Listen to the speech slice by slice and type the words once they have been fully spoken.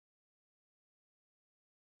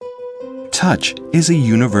Touch is a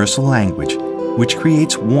universal language which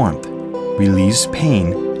creates warmth, relieves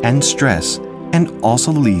pain and stress, and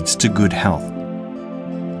also leads to good health.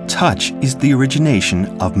 Touch is the origination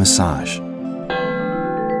of massage.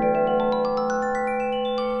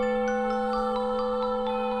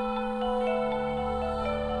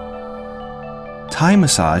 Thai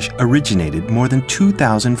massage originated more than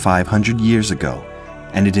 2,500 years ago,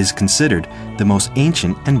 and it is considered the most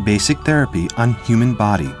ancient and basic therapy on human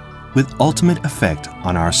body, with ultimate effect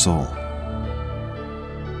on our soul.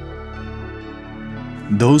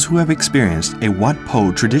 Those who have experienced a Wat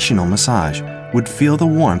Po traditional massage would feel the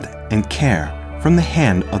warmth and care from the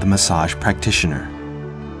hand of the massage practitioner.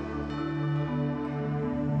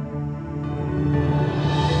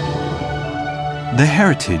 The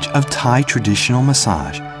heritage of Thai traditional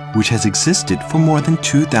massage, which has existed for more than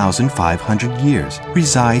 2,500 years,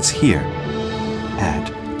 resides here at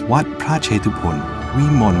Wat Phra Chetupon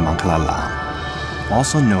Vimon Mangkalalam,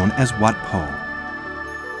 also known as Wat Po.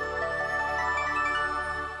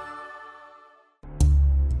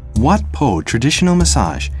 Wat Po traditional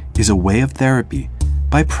massage is a way of therapy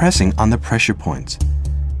by pressing on the pressure points,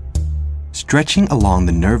 stretching along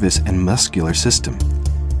the nervous and muscular system.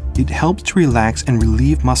 It helps to relax and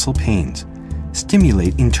relieve muscle pains,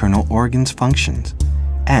 stimulate internal organs' functions,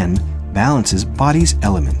 and balances body's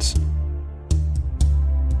elements.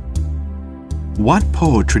 Wat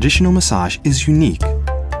Po traditional massage is unique.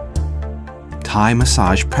 Thai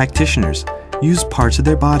massage practitioners use parts of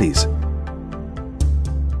their bodies,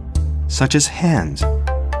 such as hands,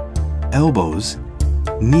 elbows,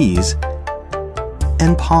 knees,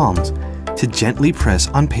 and palms, to gently press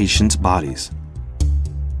on patients' bodies.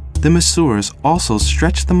 The masseurs also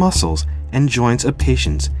stretch the muscles and joints of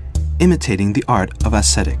patients, imitating the art of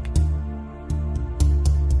ascetic.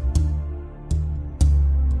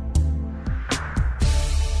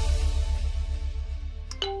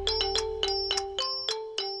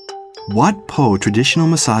 Wat Po traditional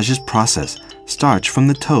massage's process starts from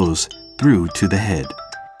the toes through to the head.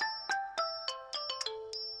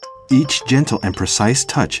 Each gentle and precise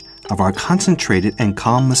touch of our concentrated and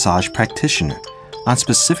calm massage practitioner on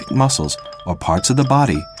specific muscles or parts of the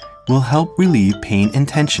body will help relieve pain and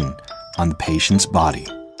tension on the patient's body.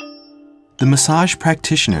 The massage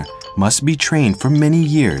practitioner must be trained for many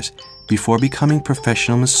years before becoming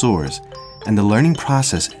professional masseurs, and the learning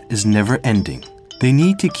process is never ending. They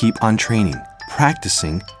need to keep on training,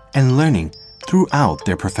 practicing, and learning throughout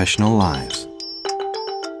their professional lives.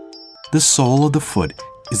 The sole of the foot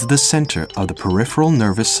is the center of the peripheral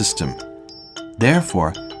nervous system.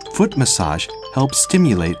 Therefore, foot massage helps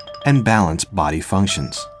stimulate and balance body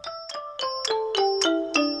functions.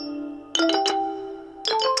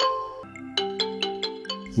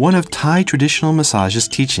 One of Thai traditional massage's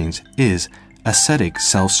teachings is ascetic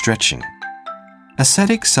self-stretching.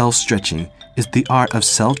 Ascetic self-stretching is the art of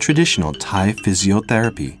self-traditional Thai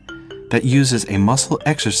physiotherapy that uses a muscle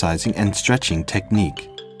exercising and stretching technique.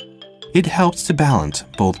 It helps to balance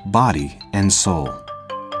both body and soul.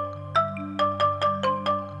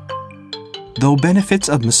 Though benefits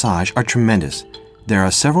of massage are tremendous, there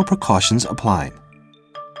are several precautions applied,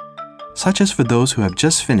 such as for those who have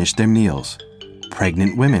just finished their meals,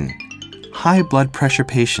 pregnant women, high blood pressure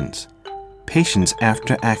patients, patients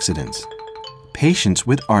after accidents, patients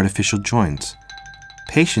with artificial joints,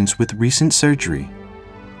 patients with recent surgery.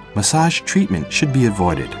 Massage treatment should be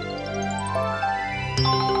avoided.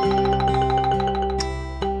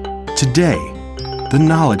 Today, the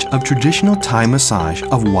knowledge of traditional Thai massage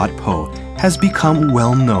of Wat Po has become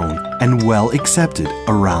well known and well accepted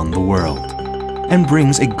around the world, and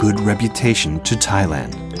brings a good reputation to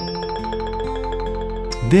Thailand.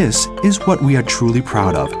 This is what we are truly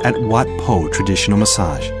proud of at Wat Po Traditional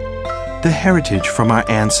Massage, the heritage from our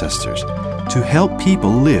ancestors to help people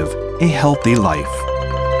live a healthy life.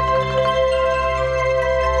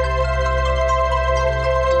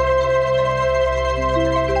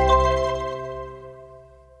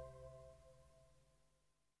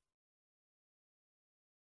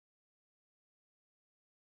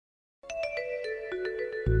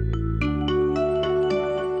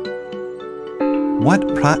 Wat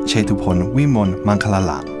Phra Chetupon Vimon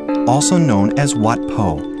Mangkalalam, also known as Wat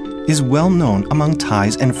Po, is well known among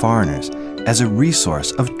Thais and foreigners as a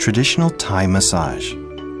resource of traditional Thai massage.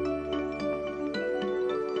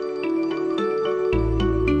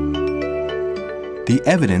 The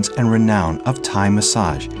evidence and renown of Thai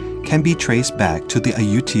massage can be traced back to the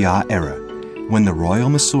Ayutthaya era, when the royal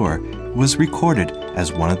masseur was recorded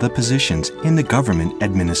as one of the positions in the government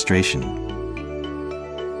administration.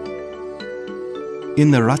 In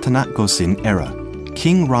the Rattanakosin era,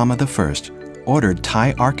 King Rama I ordered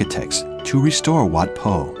Thai architects to restore Wat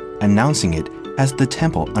Po, announcing it as the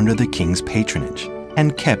temple under the king's patronage,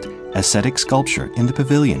 and kept ascetic sculpture in the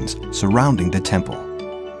pavilions surrounding the temple.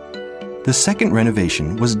 The second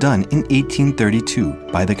renovation was done in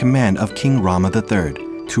 1832 by the command of King Rama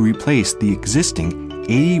III to replace the existing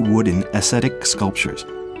 80 wooden ascetic sculptures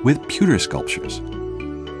with pewter sculptures.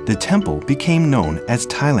 The temple became known as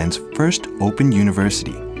Thailand's first open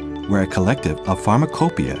university, where a collective of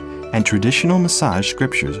pharmacopoeia and traditional massage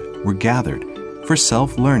scriptures were gathered for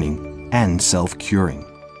self-learning and self-curing.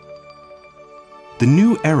 The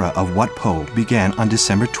new era of Wat Po began on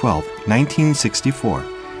December 12, 1964,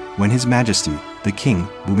 when His Majesty, the King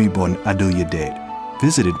Bhumibol Adulyadej,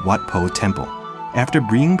 visited Wat Po Temple. After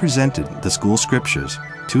being presented the school scriptures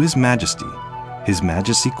to His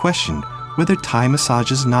Majesty questioned whether Thai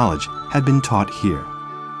massage's knowledge had been taught here.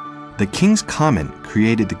 The King's comment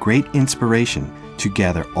created the great inspiration to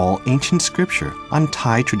gather all ancient scripture on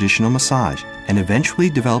Thai traditional massage and eventually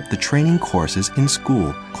develop the training courses in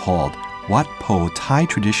school called Wat Po Thai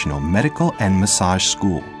Traditional Medical and Massage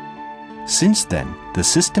School. Since then, the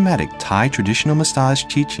systematic Thai traditional massage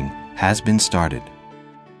teaching has been started.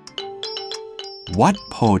 Wat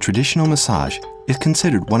Po traditional massage is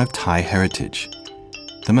considered one of Thai heritage.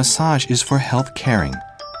 The massage is for health caring,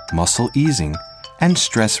 muscle easing, and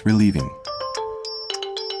stress relieving.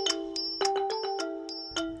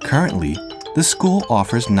 Currently, the school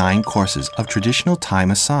offers 9 courses of traditional Thai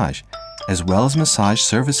massage, as well as massage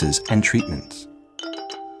services and treatments.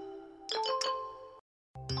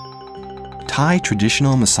 Thai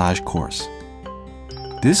Traditional Massage Course.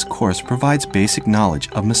 This course provides basic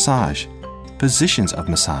knowledge of massage, positions of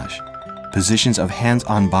massage, positions of hands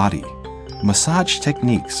on body, massage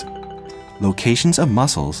techniques, locations of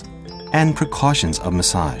muscles, and precautions of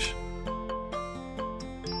massage.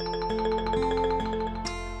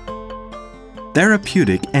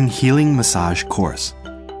 Therapeutic and Healing Massage Course.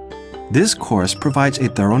 This course provides a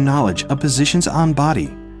thorough knowledge of positions on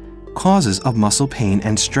body, causes of muscle pain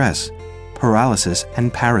and stress, paralysis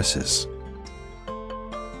and paresis.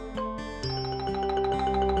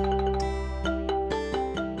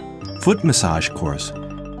 Foot Massage Course,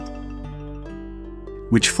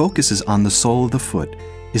 which focuses on the sole of the foot,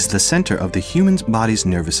 is the center of the human body's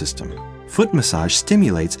nervous system. Foot massage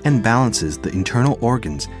stimulates and balances the internal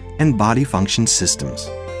organs and body function systems.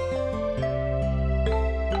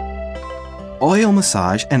 Oil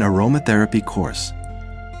Massage and Aromatherapy Course.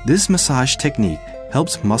 This massage technique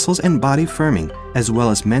helps muscles and body firming as well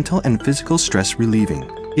as mental and physical stress relieving.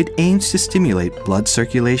 It aims to stimulate blood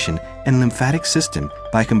circulation and lymphatic system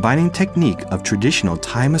by combining technique of traditional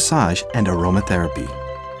Thai massage and aromatherapy.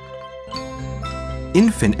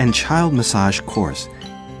 Infant and Child Massage Course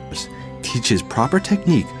teaches proper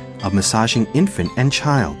technique of massaging infant and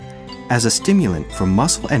child as a stimulant for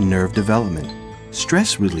muscle and nerve development,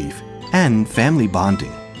 stress relief, and family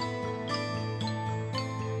bonding.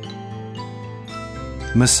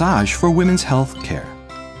 Massage for Women's Health Care.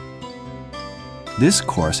 This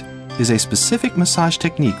course is a specific massage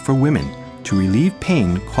technique for women to relieve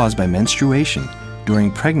pain caused by menstruation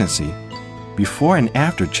during pregnancy, before and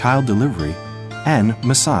after child delivery, and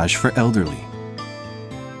massage for elderly.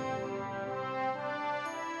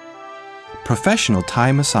 Professional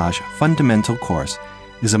Thai Massage Fundamental Course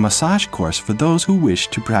is a massage course for those who wish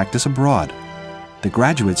to practice abroad. The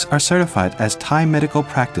graduates are certified as Thai Medical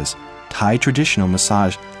Practice Thai Traditional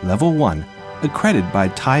Massage Level 1, accredited by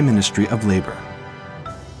Thai Ministry of Labor.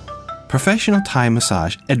 Professional Thai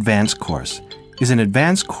Massage Advanced Course is an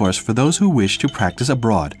advanced course for those who wish to practice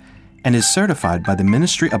abroad and is certified by the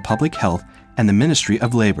Ministry of Public Health and the Ministry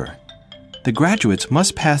of Labor. The graduates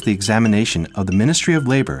must pass the examination of the Ministry of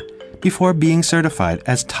Labor before being certified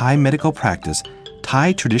as Thai Medical Practice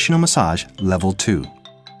Thai Traditional Massage Level 2.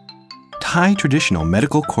 Thai Traditional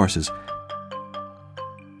Medical Courses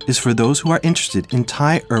is for those who are interested in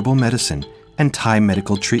Thai herbal medicine and Thai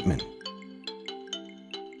medical treatment.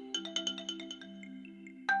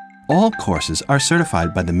 All courses are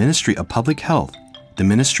certified by the Ministry of Public Health, the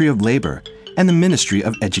Ministry of Labor, and the Ministry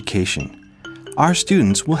of Education. Our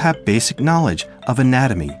students will have basic knowledge of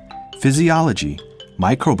anatomy, physiology,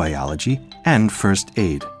 microbiology, and first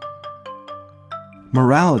aid.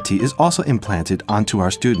 Morality is also implanted onto our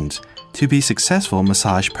students to be successful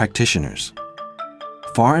massage practitioners.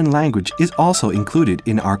 Foreign language is also included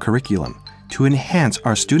in our curriculum to enhance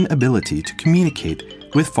our student ability to communicate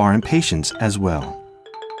with foreign patients as well.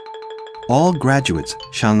 All graduates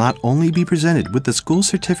shall not only be presented with the school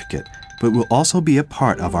certificate, but will also be a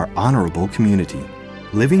part of our honorable community,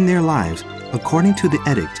 living their lives according to the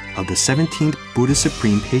edict of the 17th Buddha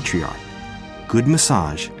Supreme Patriarch. Good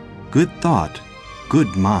massage good thought, good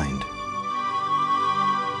mind.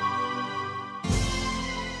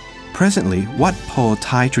 Presently, Wat Po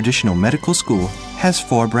Thai Traditional Medical School has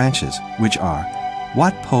 4 branches, which are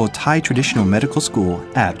Wat Po Thai Traditional Medical School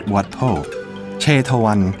at Wat Po,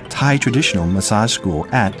 Traditonal Thai Traditional Massage School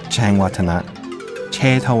at Chang Watana,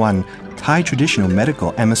 Traditonal Thai Traditional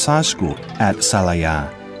Medical and Massage School at Salaya,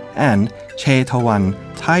 and Traditonal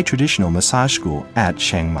Thai Traditional Massage School at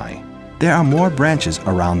Chiang Mai. There are more branches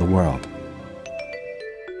around the world.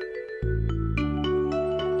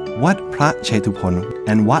 Wat Phra Chetupon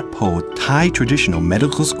and Wat Po Thai Traditional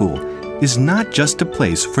Medical School is not just a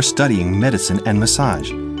place for studying medicine and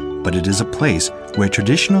massage, but it is a place where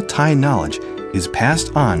traditional Thai knowledge is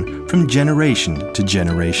passed on from generation to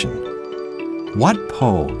generation. Wat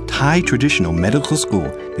Po Thai Traditional Medical School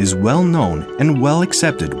is well known and well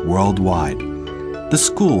accepted worldwide. The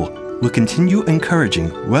school will continue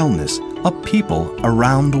encouraging wellness of people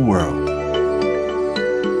around the world.